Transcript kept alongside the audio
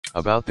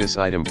About this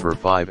item for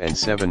 5 and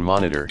 7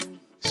 monitor,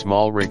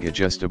 SmallRig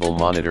adjustable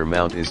monitor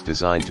mount is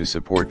designed to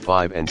support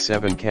 5 and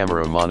 7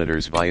 camera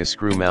monitors via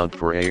screw mount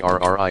for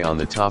ARRI on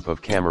the top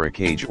of camera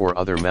cage or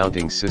other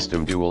mounting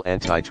system. Dual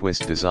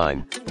anti-twist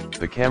design.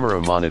 The camera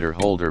monitor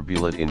holder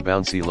billet in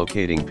bouncy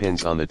locating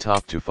pins on the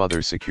top to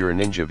further secure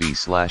Ninja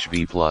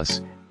V/V+,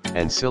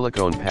 and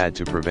silicone pad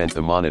to prevent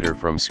the monitor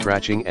from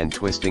scratching and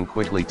twisting.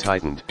 Quickly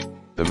tightened.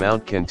 The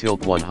mount can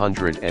tilt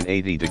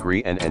 180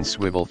 degree and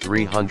swivel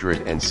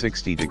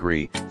 360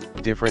 degree,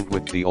 different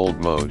with the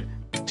old mode,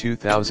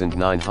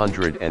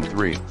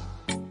 2903.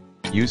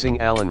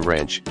 Using Allen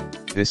wrench,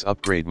 this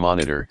upgrade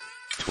monitor,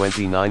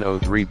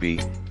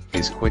 2903B,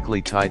 is quickly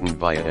tightened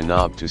via a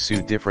knob to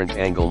suit different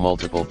angle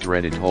multiple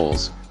threaded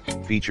holes.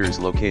 Features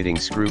locating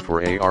screw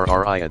for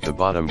ARRI at the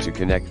bottom to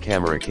connect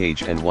camera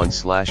cage and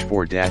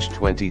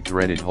 1/4-20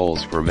 threaded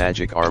holes for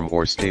magic arm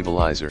or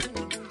stabilizer.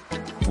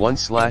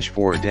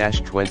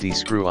 1/4-20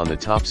 screw on the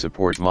top.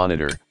 Support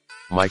monitor,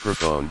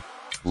 microphone,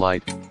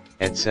 light,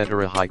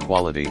 etc. High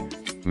quality,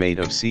 made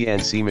of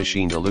CNC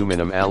machined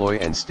aluminum alloy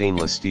and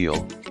stainless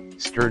steel,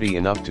 sturdy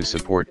enough to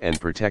support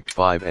and protect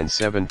 5 and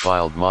 7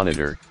 filed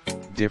monitor.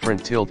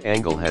 Different tilt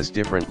angle has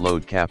different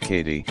load cap.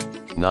 KD,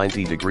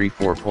 90 degree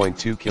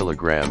 4.2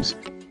 kilograms,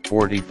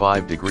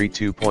 45 degree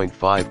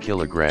 2.5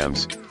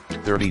 kilograms,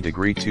 30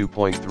 degree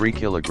 2.3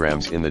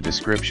 kilograms. In the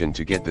description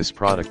to get this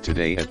product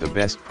today at the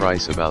best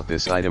price. About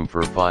this item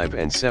for 5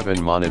 and 7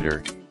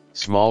 monitor,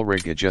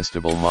 SmallRig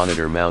adjustable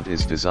monitor mount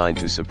is designed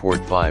to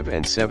support 5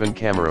 and 7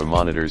 camera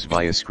monitors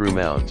via screw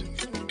mount.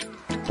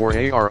 For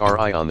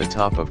ARRI on the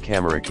top of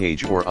camera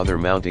cage or other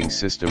mounting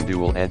system.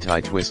 Dual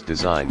anti-twist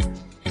design.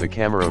 The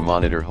camera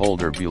monitor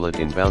holder billet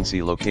in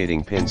bouncy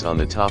locating pins on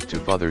the top to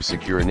further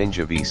secure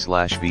Ninja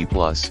V/V+,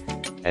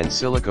 and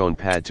silicone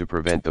pad to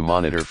prevent the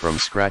monitor from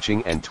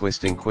scratching and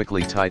twisting.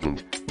 Quickly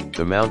tightened.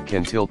 The mount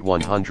can tilt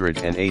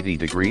 180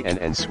 degree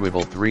and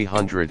swivel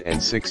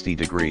 360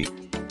 degree,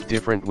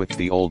 different with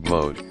the old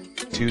mode,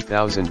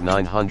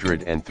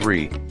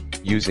 2903.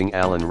 Using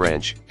Allen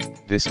wrench,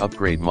 this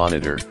upgrade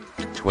monitor,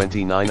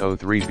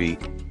 2903B,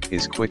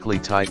 is quickly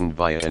tightened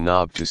via a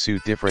knob to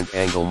suit different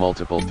angle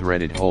multiple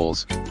threaded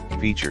holes.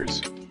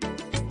 Features: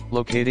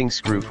 locating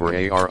screw for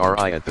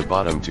ARRI at the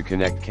bottom to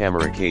connect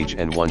camera cage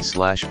and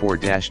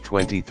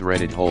 1/4-20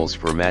 threaded holes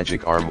for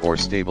magic arm or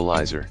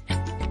stabilizer.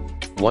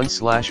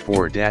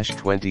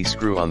 1/4-20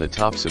 screw on the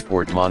top.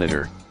 Support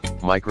monitor,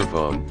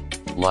 microphone,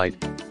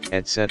 light,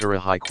 etc.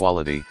 High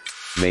quality,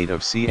 made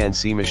of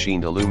CNC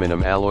machined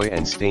aluminum alloy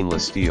and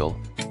stainless steel,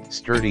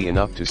 sturdy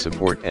enough to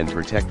support and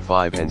protect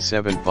 5 and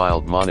 7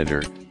 filed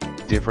monitor.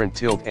 Different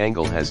tilt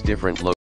angle has different load